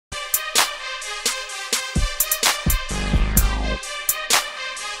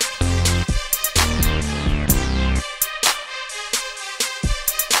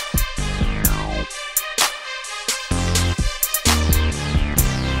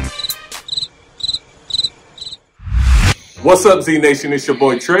What's up, Z Nation? It's your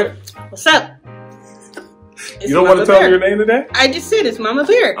boy Tripp. What's up? You don't want to tell me your name today? I just said it's Mama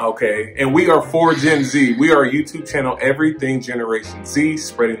Bear. Okay, and we are for Gen Z. We are a YouTube channel, Everything Generation Z,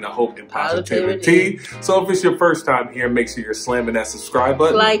 spreading the hope and positivity. So if it's your first time here, make sure you're slamming that subscribe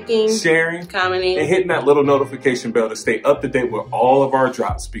button, liking, sharing, commenting, and hitting that little notification bell to stay up to date with all of our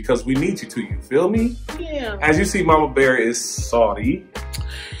drops because we need you to. You feel me? Yeah. As you see, Mama Bear is salty.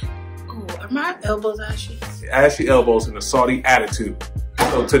 Oh, are my elbows ashy? Ashy elbows and a salty attitude.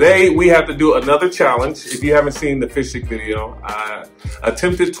 So today we have to do another challenge. If you haven't seen the fish stick video, I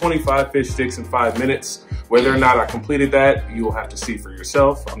attempted 25 fish sticks in 5 minutes. Whether or not I completed that, you will have to see for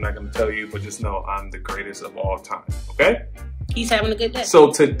yourself. I'm not going to tell you, but just know I'm the greatest of all time, okay? He's having a good day.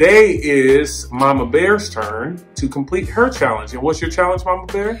 So today is Mama Bear's turn to complete her challenge. And what's your challenge, Mama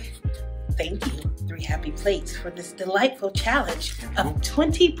Bear? Thank you. 3 happy plates for this delightful challenge of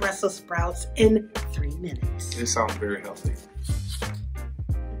 20 Brussels sprouts in 3 minutes. It sounds very healthy.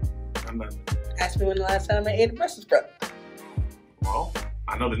 Ask me when the last time I ate a Brussels sprout. Well,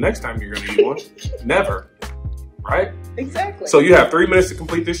 I know the next time you're going to eat one. Never. Right? Exactly. So you have 3 minutes to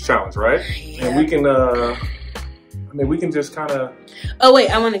complete this challenge, right? Yeah. And we can, we can just kind of... Oh, wait.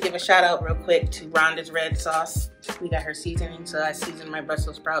 I want to give a shout out real quick to Rhonda's red sauce. We got her seasoning. So I seasoned my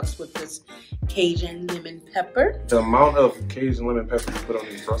Brussels sprouts with this Cajun lemon pepper. The amount of Cajun lemon pepper you put on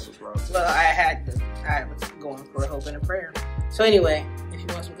these Brussels sprouts. Well, I was going for a hope and a prayer. So anyway, if you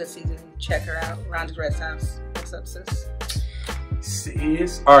want some good seasoning, check her out. Rhonda's red sauce. What's up, sis?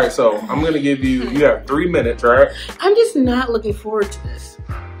 Sis. All right, so I'm going to give you, you have 3 minutes, right? I'm just not looking forward to this.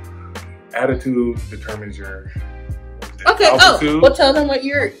 Attitude determines your okay, altitude. Oh, well tell them what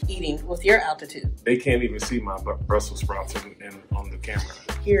you're eating with your altitude. They can't even see my Brussels sprouts on the camera.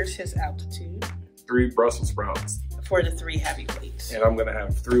 Here's his altitude. 3 Brussels sprouts. For the 3 happy plates. And I'm going to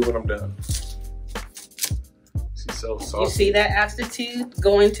have 3 when I'm done. She's so saucy. You see that altitude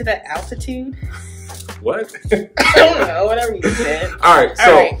going to that altitude? What? I don't know, whatever you said. All right, so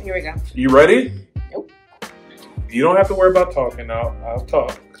all right, here we go. You ready? Nope. You don't have to worry about talking now. I'll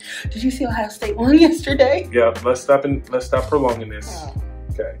talk. Did you see Ohio State won yesterday? Yeah, let's stop prolonging this. Oh.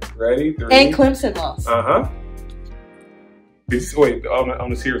 Okay, ready? 3. And Clemson lost. Wait,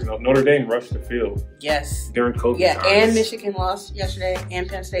 on a serious note, Notre Dame rushed the field. Yes. During COVID times. And Michigan lost yesterday, and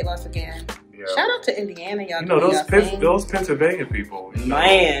Penn State lost again. Yeah. Shout out to Indiana, y'all. You know those Pennsylvania people. You know.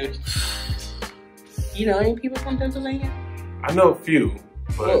 Man, you know any people from Pennsylvania? I know a few.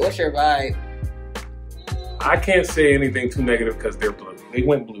 But what's your vibe? I can't say anything too negative because they're blue. They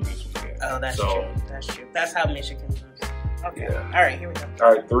went blue this weekend. Oh, that's true. That's true. That's how Michigan was. Okay. Yeah. All right, here we go.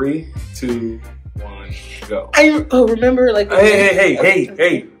 All right, 3, 2, 1, go. Remember like.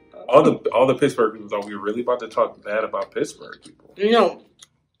 Hey! All the Pittsburgh people thought we were really about to talk bad about Pittsburgh people. No.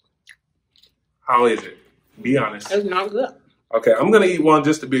 How is it? Be honest. It's not good. Okay, I'm gonna eat one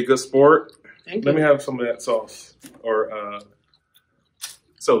just to be a good sport. Thank you. Let me have some of that sauce.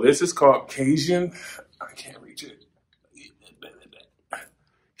 So this is called Cajun. I can't reach it.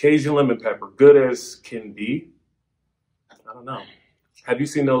 Cajun lemon pepper, good as can be. I don't know. Have you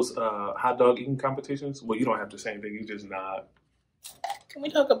seen those hot dog eating competitions? Well, you don't have to say anything. You just nod. Can we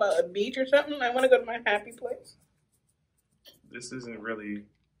talk about a beach or something? I want to go to my happy place. This isn't really,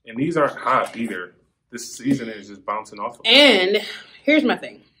 and these aren't hot either. This seasoning is just bouncing off of And here's my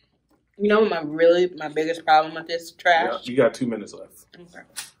thing. You know my biggest problem with this trash? Yeah, you got 2 minutes left. Okay.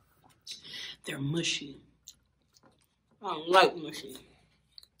 They're mushy. I don't like mushy.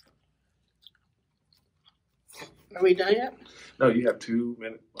 Are we done yet? No, you have 1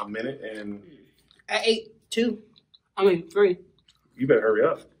 minute, and... I ate 3. You better hurry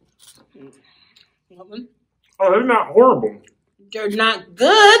up. What? Oh, they're not horrible. They're not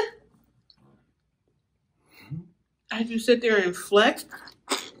good. As you sit there and flex,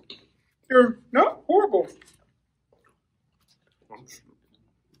 they're not horrible.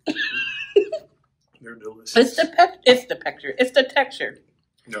 They're delicious. It's the texture.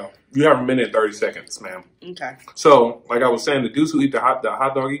 No, you have 1 minute and 30 seconds, ma'am. Okay. So, like I was saying, the dudes who eat the hot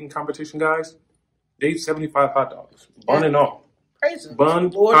dog eating competition guys, they eat 75 hot dogs, bun and all. Praise him.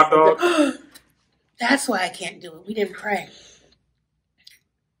 Bun, Lord, hot dog. That's why I can't do it. We didn't pray.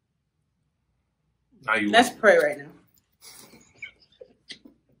 Now you. Let's pray right now.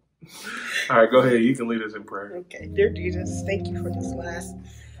 All right, go ahead. You can lead us in prayer. Okay, dear Jesus, thank you for this last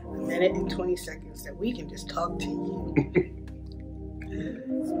 1 minute and 20 seconds that we can just talk to you.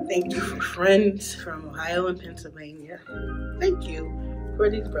 Thank you for friends from Ohio and Pennsylvania. Thank you for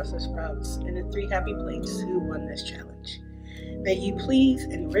these Brussels sprouts and the 3 happy plates who won this challenge. May you please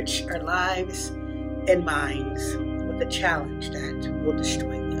enrich our lives and minds with a challenge that will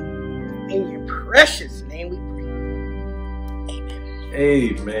destroy them. In your precious name we pray.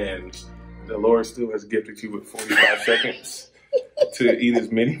 Amen. The Lord still has gifted you with 45 seconds to eat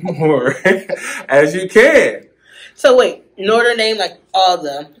as many more as you can. So wait, Notre Dame, like all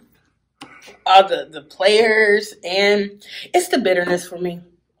the players, and it's the bitterness for me.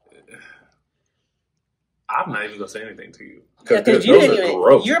 I'm not even gonna say anything to you. Because you didn't even.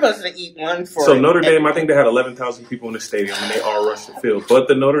 Gross. You're supposed to eat one for. So Notre Dame, I think they had 11,000 people in the stadium, and they all rushed the field. But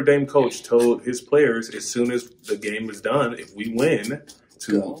the Notre Dame coach told his players, as soon as the game is done, if we win,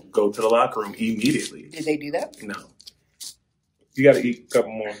 to go to the locker room immediately. Did they do that? No. You got to eat a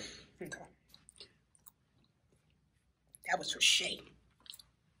couple more. Okay. That was for shame.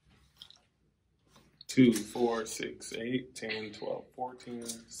 2, 4, 6, 8, 10, 12, 14,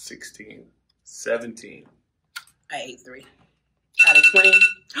 16, 17. I ate 3 out of 20.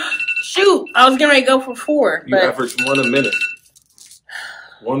 Shoot, I was getting ready to go for 4. You averaged 1 a minute.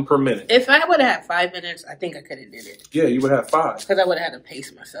 1 per minute. If I would have had 5 minutes, I think I could have did it. Yeah, you would have 5. Because I would have had to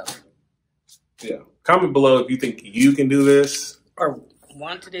pace myself. Yeah. Comment below if you think you can do this. Or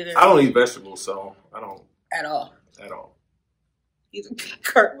want to do this. I don't eat vegetables, so I don't. At all. At all.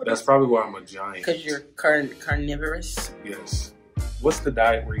 That's probably why I'm a giant. Because you're carnivorous? Yes. What's the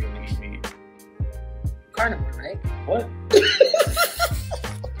diet where you can eat meat? Carnivore, right? What?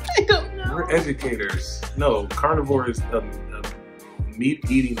 I don't know. We're educators. No, carnivore is a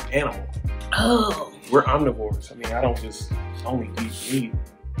meat-eating animal. Oh. We're omnivores. I mean, I don't just only eat meat.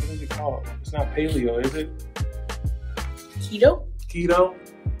 What is it called? It's not paleo, is it? Keto? Keto?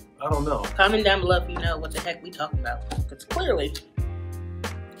 I don't know. Comment down below if you know what the heck we talking about. Because clearly,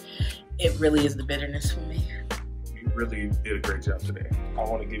 it really is the bitterness for me. You really did a great job today. I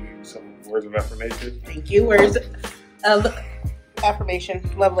want to give you some words of affirmation. Thank you. Words of affirmation.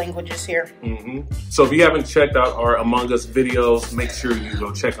 Love languages here. So if you haven't checked out our Among Us videos, make sure you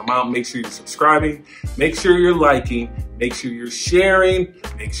go check them out. Make sure you're subscribing. Make sure you're liking. Make sure you're sharing.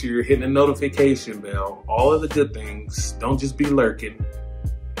 Make sure you're hitting the notification bell. All of the good things. Don't just be lurking.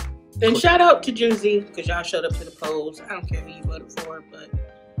 And shout out to Gen Z because y'all showed up to the polls. I don't care who you voted for, but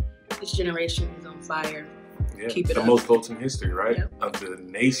this generation is on fire. Yeah, keep it the up. most votes in history, right? Yep. Of the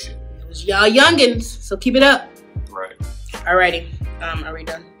nation. It was y'all youngins, so keep it up. Right. Alrighty. Are we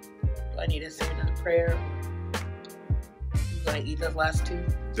done? Do I need to say another prayer? You gonna eat those last 2?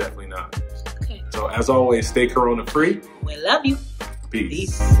 Definitely not. Okay. So as always, stay corona free. We love you.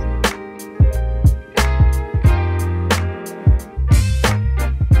 Peace. Peace.